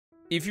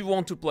if you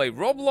want to play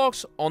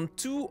Roblox on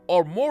 2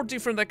 or more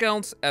different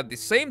accounts at the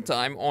same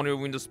time on your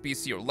Windows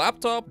PC or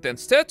laptop, then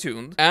stay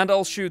tuned and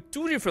I'll show you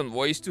 2 different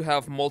ways to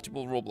have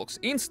multiple Roblox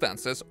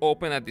instances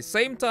open at the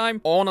same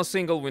time on a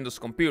single Windows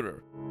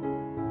computer.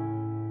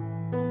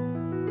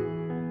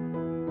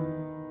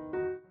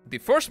 The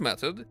first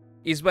method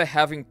is by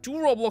having 2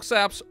 Roblox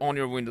apps on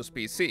your Windows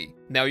PC.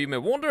 Now you may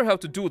wonder how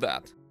to do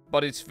that,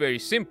 but it's very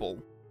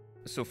simple.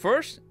 So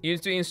first, you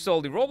need to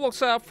install the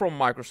Roblox app from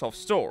Microsoft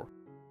Store.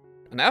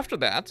 And after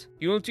that,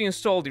 you need to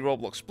install the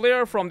Roblox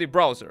player from the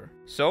browser.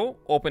 So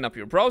open up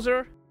your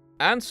browser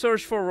and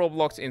search for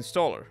Roblox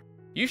installer.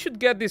 You should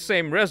get the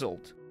same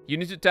result. You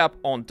need to tap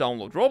on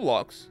Download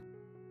Roblox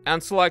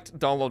and select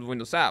Download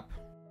Windows app.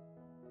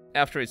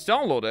 After it's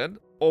downloaded,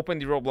 open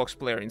the Roblox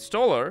player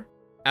installer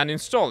and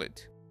install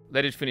it.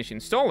 Let it finish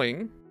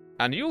installing,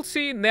 and you'll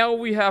see now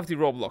we have the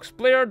Roblox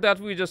player that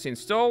we just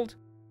installed,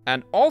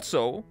 and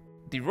also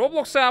the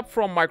Roblox app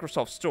from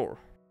Microsoft Store.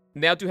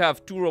 Now to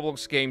have 2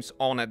 Roblox games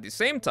on at the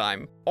same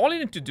time, all you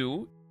need to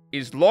do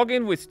is log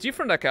in with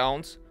different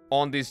accounts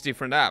on these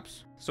different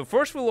apps. So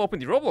first we'll open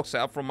the Roblox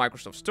app from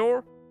Microsoft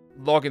Store,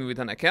 log in with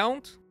an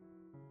account,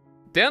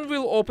 then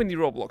we'll open the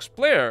Roblox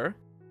player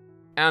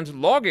and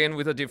log in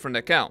with a different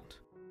account.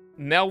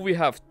 Now we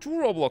have 2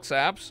 Roblox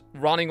apps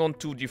running on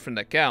 2 different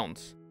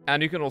accounts.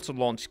 And you can also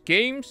launch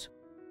games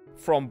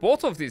from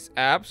both of these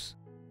apps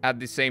at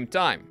the same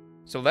time.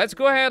 So let's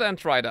go ahead and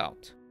try it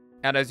out.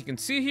 And as you can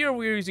see here,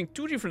 we're using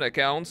 2 different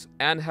accounts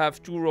and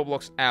have 2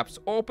 Roblox apps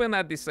open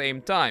at the same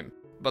time.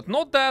 But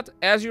note that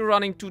as you're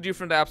running 2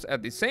 different apps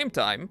at the same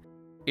time,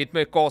 it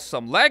may cause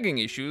some lagging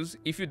issues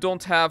if you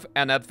don't have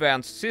an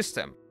advanced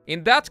system.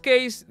 In that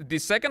case, the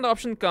second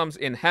option comes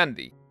in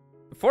handy.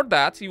 For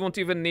that, you won't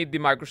even need the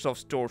Microsoft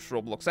Store's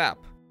Roblox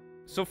app.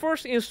 So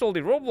first install the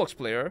Roblox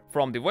player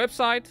from the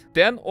website,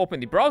 then open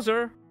the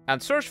browser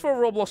and search for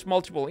Roblox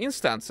multiple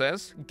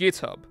instances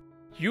GitHub.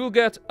 You'll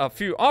get a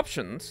few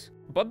options,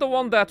 but the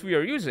one that we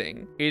are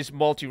using is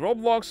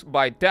multi-Roblox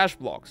by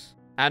Dashblocks,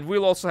 and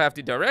we'll also have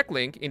the direct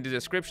link in the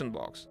description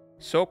box.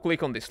 So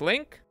click on this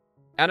link,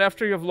 and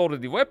after you've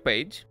loaded the web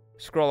page,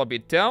 scroll a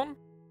bit down,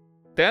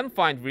 then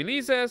find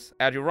releases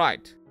at your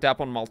right.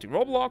 Tap on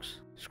multi-Roblox,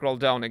 scroll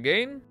down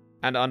again,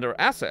 and under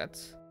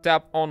assets,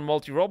 tap on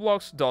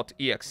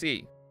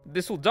multiroblox.exe.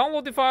 This will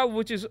download the file,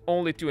 which is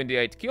only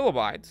 28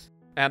 kilobytes,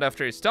 and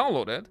after it's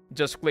downloaded,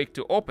 just click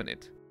to open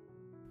it.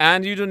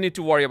 And you don't need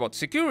to worry about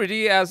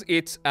security as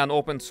it's an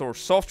open source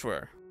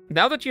software.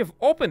 Now that you've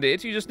opened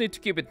it, you just need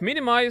to keep it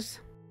minimized,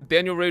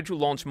 then you're ready to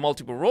launch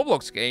multiple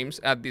Roblox games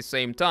at the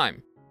same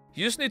time.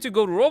 You just need to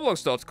go to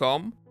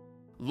roblox.com,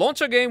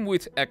 launch a game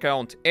with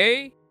account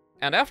A,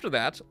 and after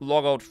that,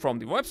 log out from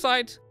the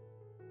website,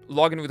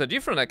 log in with a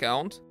different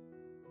account,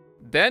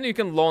 then you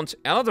can launch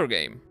another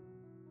game.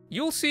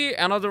 You'll see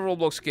another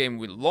Roblox game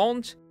will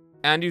launch,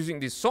 and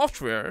using this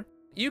software,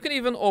 you can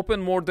even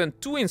open more than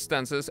 2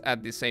 instances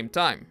at the same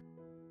time.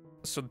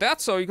 So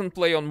that's how you can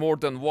play on more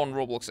than 1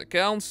 Roblox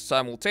account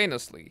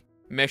simultaneously.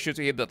 Make sure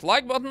to hit that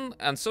like button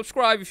and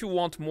subscribe if you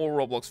want more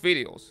Roblox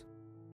videos.